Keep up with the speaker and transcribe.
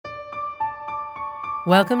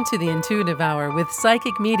Welcome to the Intuitive Hour with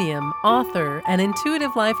psychic medium, author, and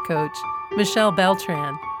intuitive life coach, Michelle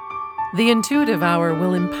Beltran. The Intuitive Hour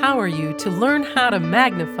will empower you to learn how to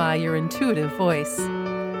magnify your intuitive voice.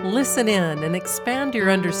 Listen in and expand your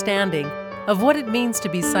understanding of what it means to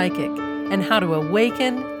be psychic and how to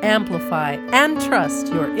awaken, amplify, and trust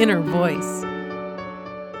your inner voice.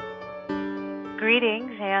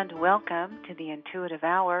 Greetings and welcome to the Intuitive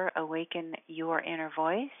Hour, Awaken Your Inner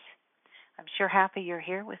Voice. I'm sure happy you're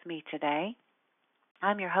here with me today.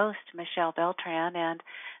 I'm your host, Michelle Beltran, and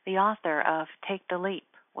the author of Take the Leap,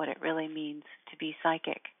 What It Really Means to Be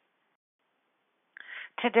Psychic.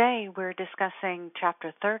 Today we're discussing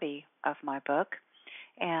Chapter 30 of my book,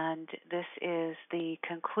 and this is the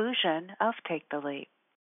conclusion of Take the Leap.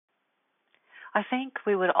 I think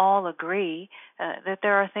we would all agree that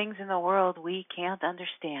there are things in the world we can't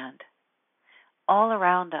understand. All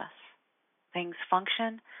around us, things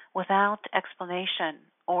function without explanation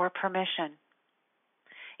or permission.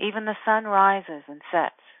 Even the sun rises and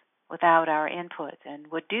sets without our input and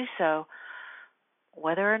would do so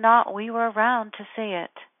whether or not we were around to see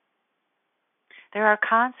it. There are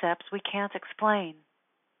concepts we can't explain: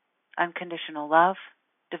 unconditional love,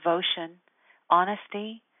 devotion,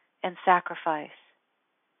 honesty, and sacrifice.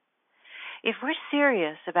 If we're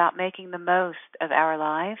serious about making the most of our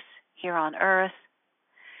lives here on earth,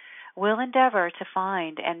 we'll endeavor to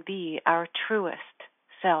find and be our truest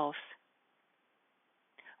selves.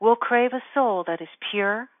 We'll crave a soul that is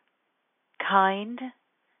pure, kind,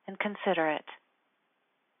 and considerate.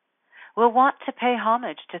 We'll want to pay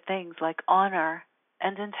homage to things like honor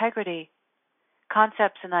and integrity,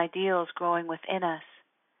 concepts and ideals growing within us,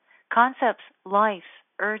 concepts life's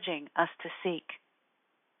urging us to seek.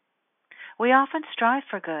 We often strive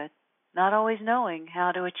for good, not always knowing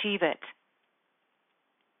how to achieve it.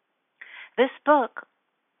 This book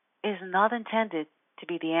is not intended to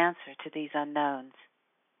be the answer to these unknowns.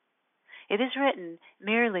 It is written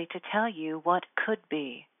merely to tell you what could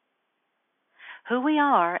be, who we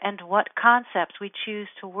are, and what concepts we choose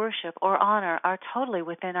to worship or honor are totally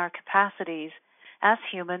within our capacities as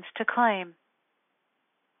humans to claim.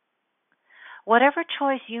 Whatever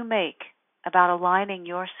choice you make about aligning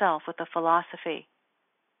yourself with a philosophy,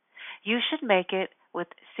 you should make it with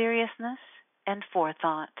seriousness and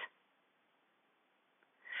forethought.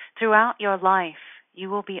 Throughout your life, you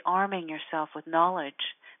will be arming yourself with knowledge,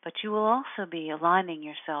 but you will also be aligning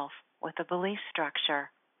yourself with a belief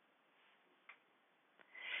structure.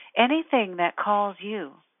 Anything that calls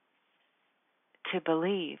you to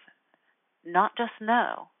believe, not just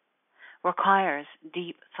know, requires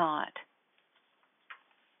deep thought.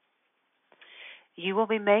 You will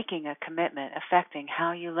be making a commitment affecting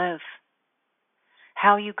how you live,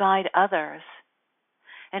 how you guide others,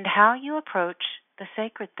 and how you approach the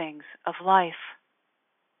sacred things of life.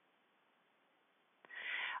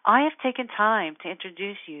 I have taken time to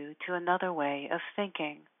introduce you to another way of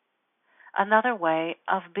thinking, another way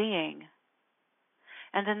of being,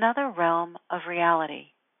 and another realm of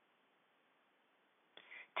reality.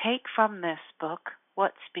 Take from this book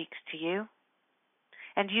what speaks to you,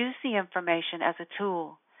 and use the information as a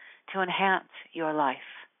tool to enhance your life.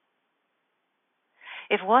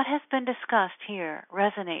 If what has been discussed here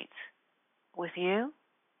resonates with you,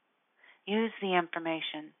 use the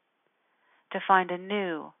information to find a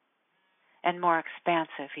new and more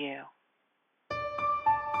expansive you.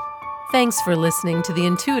 Thanks for listening to the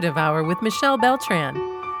Intuitive Hour with Michelle Beltran.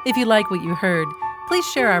 If you like what you heard, please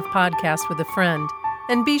share our podcast with a friend,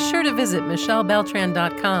 and be sure to visit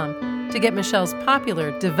michellebeltran.com to get Michelle's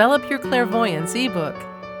popular Develop Your Clairvoyance ebook.